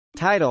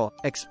Title: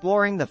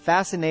 Exploring the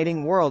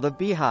Fascinating World of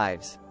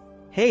Beehives.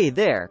 Hey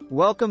there,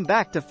 welcome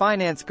back to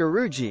Finance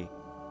Guruji.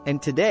 And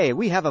today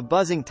we have a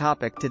buzzing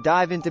topic to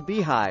dive into: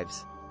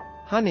 beehives.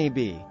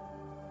 Honeybee.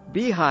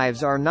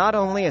 Beehives are not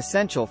only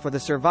essential for the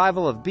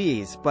survival of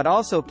bees but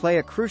also play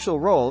a crucial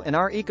role in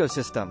our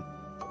ecosystem.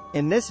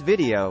 In this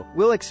video,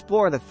 we'll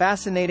explore the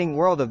fascinating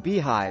world of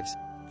beehives,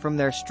 from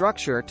their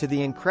structure to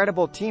the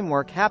incredible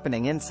teamwork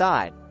happening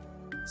inside.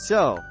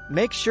 So,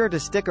 make sure to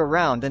stick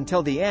around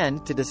until the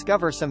end to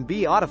discover some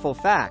bee-autiful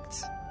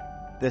facts.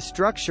 The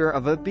structure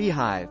of a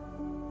beehive.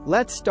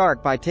 Let's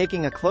start by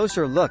taking a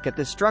closer look at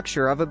the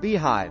structure of a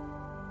beehive.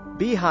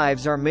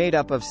 Beehives are made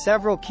up of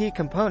several key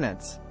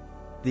components.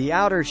 The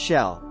outer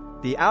shell.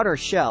 The outer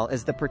shell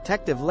is the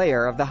protective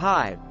layer of the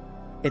hive.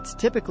 It's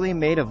typically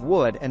made of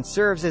wood and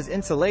serves as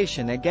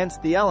insulation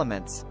against the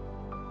elements.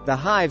 The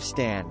hive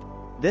stand.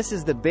 This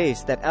is the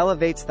base that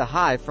elevates the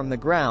hive from the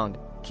ground,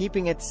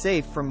 keeping it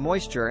safe from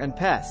moisture and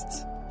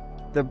pests.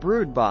 The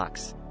brood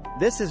box.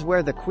 This is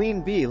where the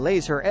queen bee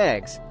lays her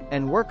eggs,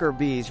 and worker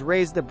bees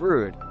raise the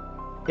brood.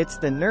 It's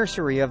the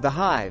nursery of the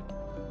hive.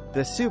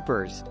 The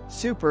supers.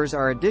 Supers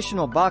are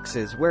additional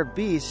boxes where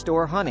bees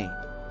store honey.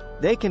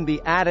 They can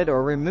be added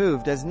or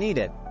removed as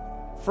needed.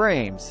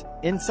 Frames.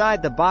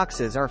 Inside the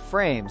boxes are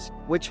frames,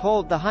 which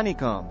hold the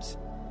honeycombs.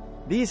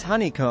 These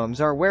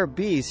honeycombs are where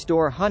bees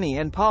store honey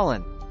and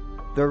pollen.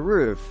 The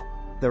roof.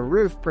 The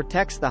roof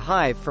protects the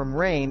hive from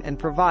rain and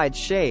provides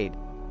shade.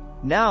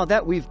 Now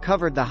that we've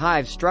covered the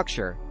hive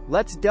structure,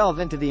 let's delve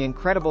into the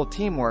incredible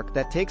teamwork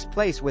that takes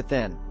place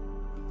within.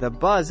 The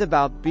buzz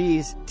about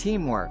bees: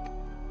 teamwork.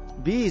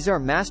 Bees are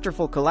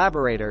masterful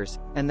collaborators,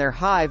 and their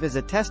hive is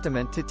a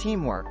testament to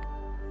teamwork.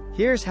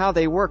 Here's how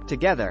they work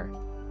together.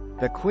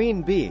 The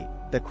queen bee.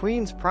 The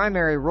queen's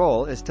primary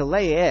role is to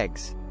lay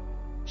eggs.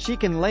 She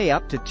can lay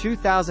up to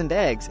 2,000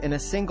 eggs in a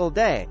single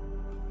day.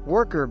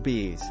 Worker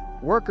bees.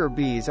 Worker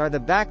bees are the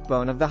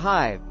backbone of the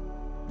hive.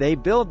 They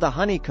build the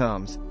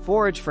honeycombs,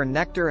 forage for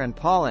nectar and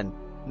pollen,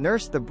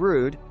 nurse the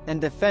brood,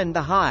 and defend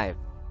the hive.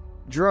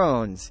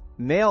 Drones.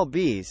 Male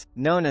bees,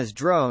 known as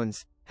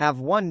drones, have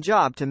one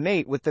job: to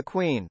mate with the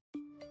queen.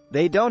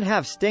 They don't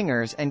have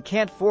stingers and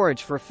can't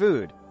forage for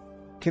food.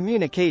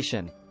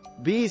 Communication.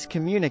 Bees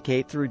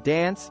communicate through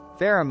dance,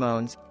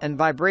 pheromones, and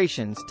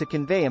vibrations to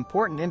convey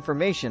important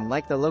information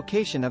like the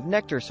location of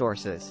nectar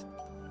sources.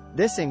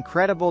 This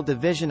incredible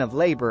division of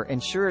labor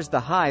ensures the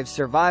hive's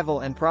survival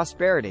and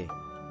prosperity.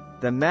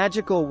 The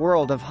magical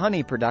world of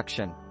honey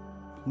production.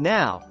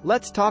 Now,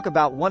 let's talk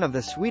about one of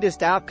the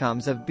sweetest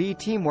outcomes of bee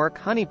teamwork: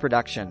 honey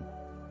production.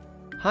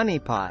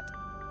 Honeypot.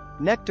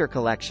 Nectar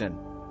collection.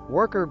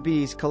 Worker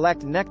bees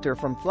collect nectar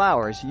from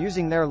flowers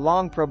using their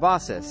long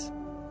proboscis.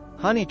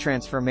 Honey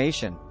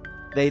transformation.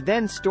 They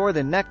then store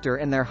the nectar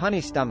in their honey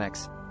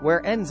stomachs,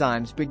 where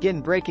enzymes begin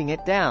breaking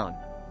it down.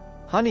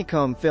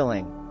 Honeycomb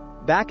filling.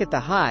 Back at the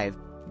hive,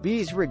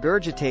 bees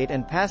regurgitate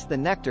and pass the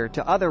nectar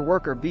to other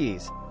worker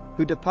bees,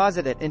 who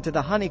deposit it into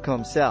the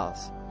honeycomb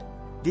cells.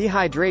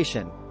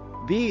 Dehydration.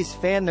 Bees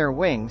fan their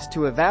wings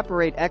to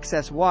evaporate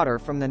excess water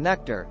from the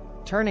nectar,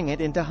 turning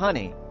it into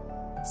honey.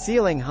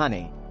 Sealing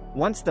honey.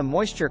 Once the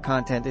moisture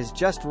content is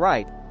just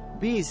right,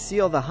 bees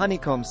seal the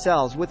honeycomb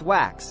cells with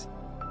wax.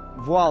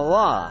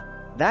 Voila!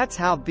 That's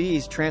how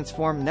bees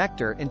transform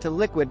nectar into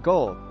liquid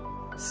gold.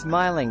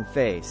 Smiling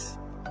face.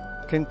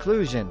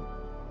 Conclusion.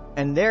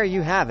 And there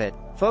you have it,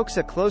 folks,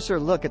 a closer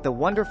look at the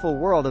wonderful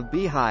world of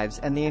beehives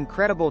and the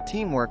incredible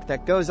teamwork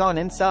that goes on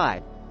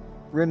inside.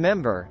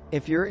 Remember,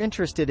 if you're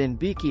interested in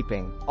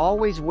beekeeping,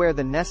 always wear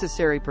the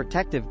necessary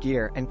protective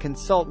gear and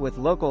consult with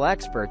local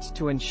experts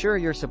to ensure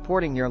you're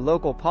supporting your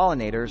local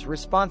pollinators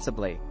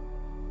responsibly.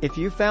 If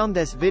you found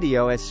this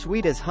video as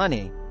sweet as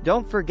honey,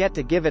 don't forget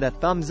to give it a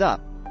thumbs up,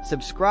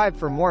 subscribe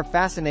for more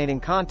fascinating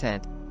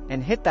content,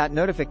 and hit that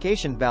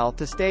notification bell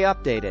to stay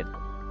updated.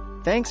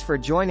 Thanks for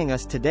joining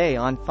us today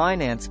on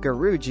Finance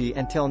Guruji.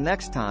 Until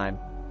next time,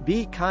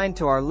 be kind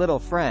to our little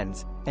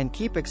friends, and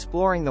keep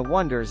exploring the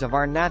wonders of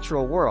our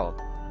natural world.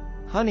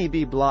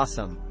 Honeybee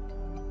blossom.